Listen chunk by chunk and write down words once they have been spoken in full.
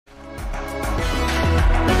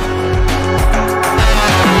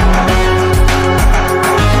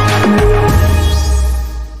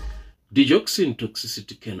Digoxin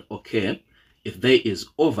toxicity can occur if there is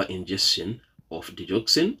over-ingestion of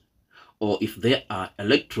digoxin, or if there are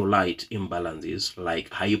electrolyte imbalances like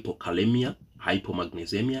hypokalemia,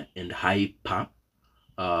 hypomagnesemia, and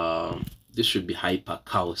this should be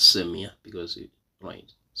hypercalcemia, because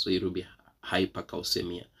so it will be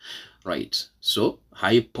hypercalcemia, right? So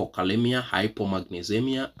hypokalemia,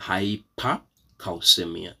 hypomagnesemia,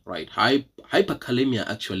 hypercalcemia, right? Hyperkalemia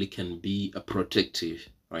actually can be a protective,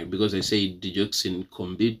 right? Because I say digoxin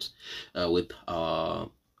competes with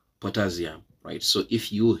potassium, right? So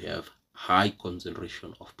if you have high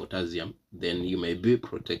concentration of potassium, then you may be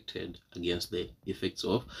protected against the effects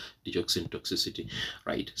of digoxin toxicity,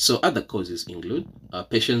 right? So other causes include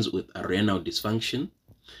patients with a renal dysfunction,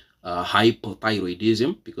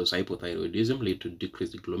 hypothyroidism, because hypothyroidism lead to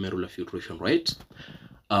decreased glomerular filtration rate.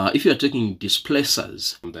 If you are taking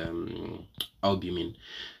displacers, the albumin,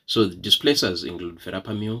 so the displacers include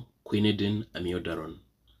verapamil, quinidine, amiodarone.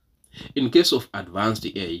 In case of advanced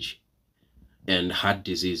age and heart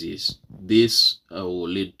diseases, this will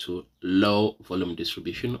lead to low volume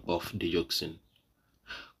distribution of digoxin.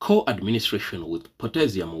 Co-administration with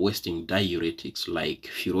potassium wasting diuretics like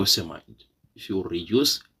furosemide. If you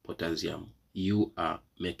reduce potassium, you are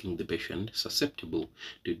making the patient susceptible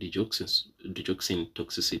to digoxin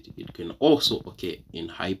toxicity. It can also occur in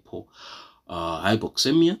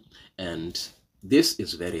hypoxemia, and this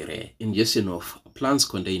is very rare. Ingestion of plants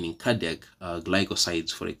containing cardiac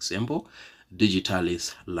glycosides, for example,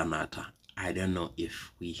 digitalis lanata. I don't know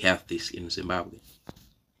if we have this in Zimbabwe.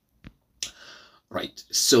 Right,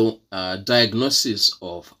 so diagnosis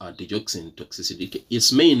of digoxin toxicity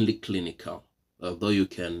is mainly clinical, although you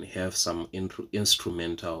can have some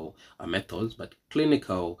instrumental methods, but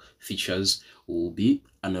clinical features will be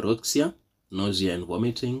anorexia, nausea and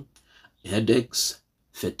vomiting, headaches,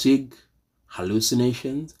 fatigue,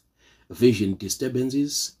 hallucinations, vision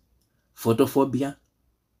disturbances, photophobia,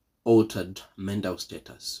 altered mental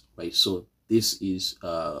status, right? So this is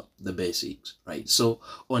the basics, right? So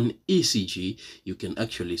on ECG, you can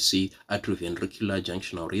actually see atrioventricular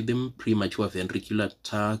junctional rhythm, premature ventricular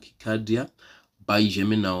tachycardia,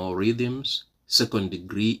 bigeminal rhythms, second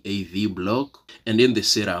degree AV block, and in the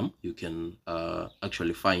serum, you can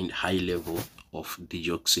actually find high level of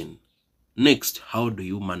digoxin. Next, how do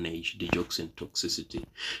you manage digoxin toxicity?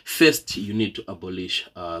 First, you need to abolish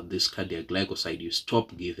this cardiac glycoside. You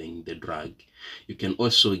stop giving the drug. You can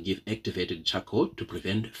also give activated charcoal to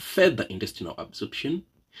prevent further intestinal absorption.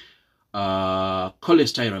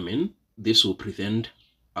 Cholestyramine, this will prevent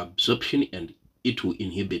absorption and it will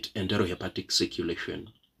inhibit enterohepatic circulation.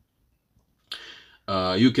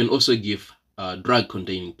 You can also give drug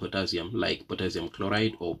containing potassium like potassium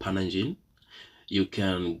chloride or panangin. You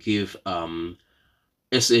can give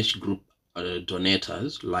SH group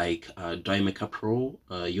donators like dimercaprol,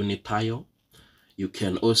 unithiol. You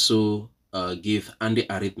can also give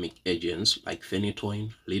antiarrhythmic agents like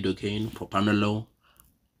phenytoin, lidocaine, propranolol,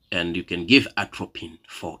 and you can give atropine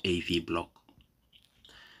for AV block.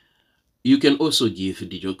 You can also give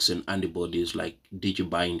digoxin antibodies like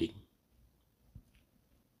digibinding.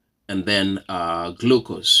 And then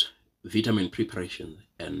glucose, vitamin preparation,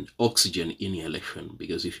 and oxygen inhalation,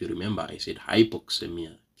 because if you remember, I said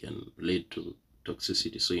hypoxemia can lead to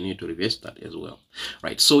toxicity, so you need to reverse that as well,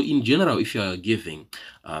 right? So in general, if you are giving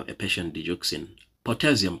a patient digoxin,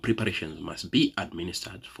 potassium preparations must be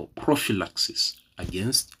administered for prophylaxis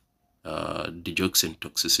against digoxin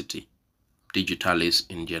toxicity. Digitalis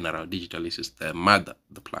in general, digitalis is the mother,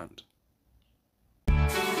 the plant.